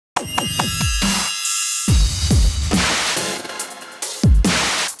How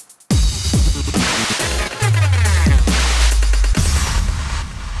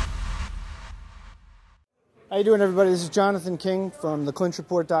you doing, everybody? This is Jonathan King from the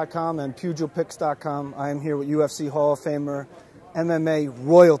ClinchReport.com and PugilPix.com. I am here with UFC Hall of Famer, MMA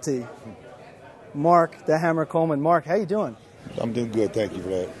royalty, Mark the Hammer Coleman. Mark, how you doing? I'm doing good. Thank you for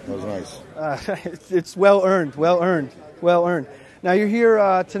that. That was nice. It's well earned, well earned, well earned. Now you're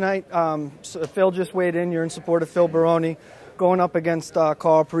here tonight. So Phil just weighed in. You're in support of Phil Baroni, going up against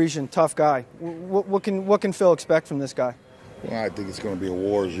Carl Parisian, tough guy. What can Phil expect from this guy? Well, I think it's going to be a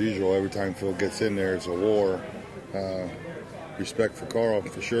war as usual. Every time Phil gets in there, it's a war. Respect for Carl,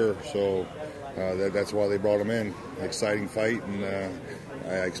 for sure. So that's why they brought him in. Exciting fight, and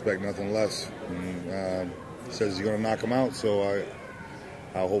I expect nothing less. And, says he's going to knock him out, so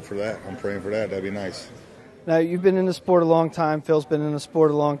I'll hope for that. I'm praying for that. That'd be nice. Now, you've been in the sport a long time. Phil's been in the sport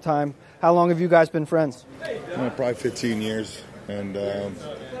a long time. How long have you guys been friends? Probably 15 years, and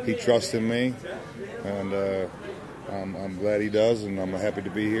he trusts in me, and I'm glad he does, and I'm happy to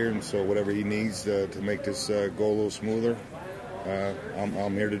be here. And so whatever he needs to make this go a little smoother,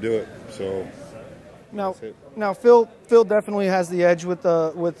 I'm here to do it. So now Phil definitely has the edge with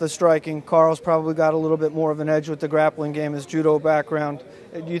the striking. Carl's probably got a little bit more of an edge with the grappling game, his judo background.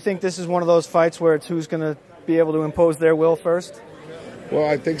 Do you think this is one of those fights where it's who's going to be able to impose their will first? Well,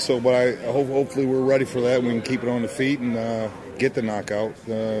 I think so, but hopefully we're ready for that. We can keep it on the feet and get the knockout.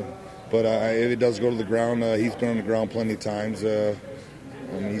 But if it does go to the ground, he's been on the ground plenty of times. I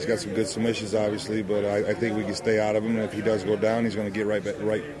mean, he's got some good submissions, obviously, but I think we can stay out of him. And if he does go down, he's going to get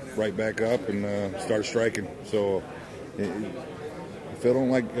right back up and start striking. So Phil don't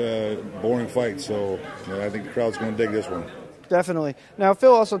like boring fights, so I think the crowd's going to dig this one. Definitely. Now,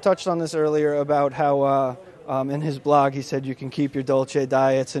 Phil also touched on this earlier about how in his blog he said you can keep your Dolce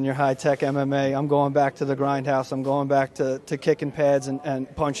diets and your high-tech MMA. I'm going back to the grindhouse. I'm going back to kicking pads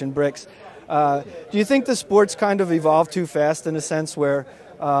and punching bricks. Do you think the sport's kind of evolved too fast in a sense where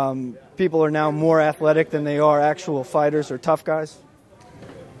people are now more athletic than they are actual fighters or tough guys?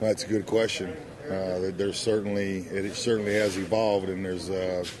 That's a good question. It certainly has evolved, and there's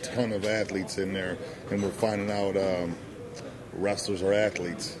a ton of athletes in there, and we're finding out wrestlers are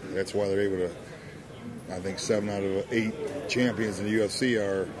athletes. That's why they're able to. I think 7 out of 8 champions in the UFC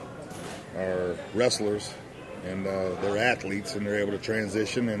are wrestlers, and they're athletes, and they're able to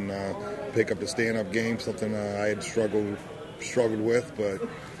transition and pick up the stand-up game, something I had struggled with, but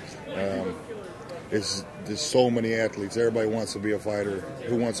there's so many athletes. Everybody wants to be a fighter.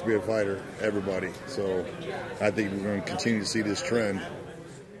 Who wants to be a fighter? Everybody. So I think we're going to continue to see this trend.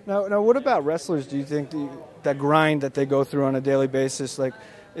 Now, what about wrestlers? Do you think that grind that they go through on a daily basis, like,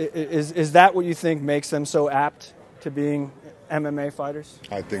 is that what you think makes them so apt to being MMA fighters?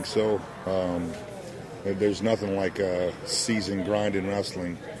 I think so. There's nothing like a season grind in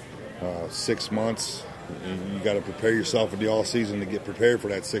wrestling. 6 months, you got to prepare yourself for the all season to get prepared for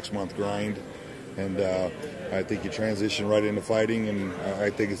that 6-month grind. And I think you transition right into fighting, and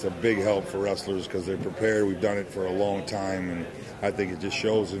I think it's a big help for wrestlers because they're prepared. We've done it for a long time, and I think it just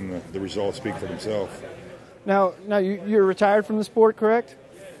shows, and the results speak for themselves. Now you're retired from the sport, correct?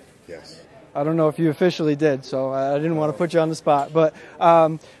 Yes. I don't know if you officially did, so I didn't want to put you on the spot. But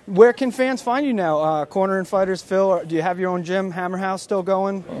where can fans find you now? Corner and Fighters, Phil, do you have your own gym, Hammer House, still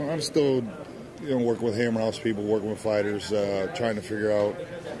going? I'm still working with Hammer House people, working with fighters, trying to figure out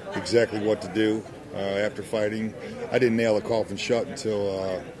exactly what to do after fighting. I didn't nail the coffin shut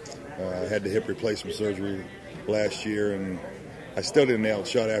until I had the hip replacement surgery last year, and I still didn't nail it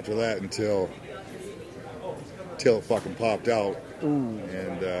shut after that until it fucking popped out. Ooh.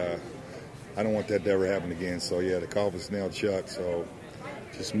 And I don't want that to ever happen again. So yeah, the coffin's nailed shut. So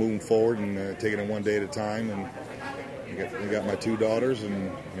just moving forward and taking it one day at a time. And we got my 2 daughters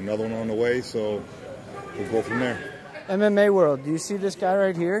and another one on the way. So we'll go from there. MMA world, do you see this guy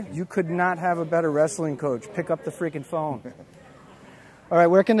right here? You could not have a better wrestling coach. Pick up the freaking phone. All right,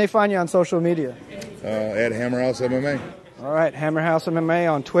 where can they find you on social media? At Hammer House MMA. All right, Hammer House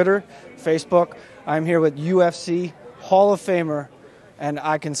MMA on Twitter, Facebook. I'm here with UFC Hall of Famer, and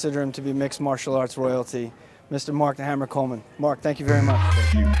I consider him to be mixed martial arts royalty, Mr. Mark the Hammer Coleman. Mark, thank you very much.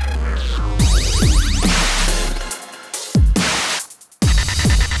 Thank you.